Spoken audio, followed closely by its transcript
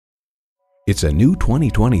It's a new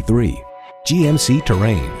 2023 GMC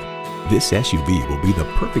Terrain. This SUV will be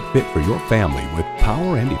the perfect fit for your family with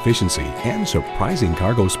power and efficiency and surprising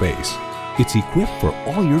cargo space. It's equipped for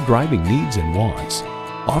all your driving needs and wants.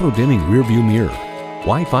 Auto-dimming rearview mirror,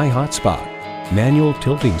 Wi-Fi hotspot, manual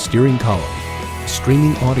tilting steering column,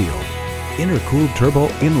 streaming audio, intercooled turbo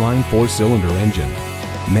inline 4-cylinder engine,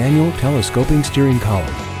 manual telescoping steering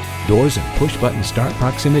column, doors and push-button start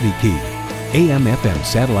proximity key, AM/FM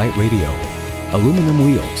satellite radio, aluminum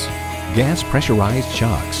wheels, gas pressurized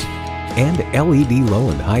shocks, and LED low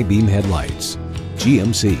and high beam headlights.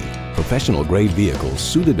 GMC, professional grade vehicles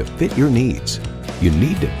suited to fit your needs. You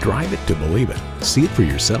need to drive it to believe it. See it for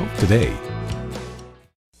yourself today.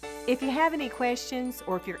 If you have any questions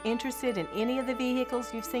or if you're interested in any of the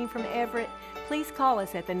vehicles you've seen from Everett, please call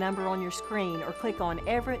us at the number on your screen or click on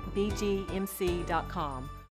everettbgmc.com.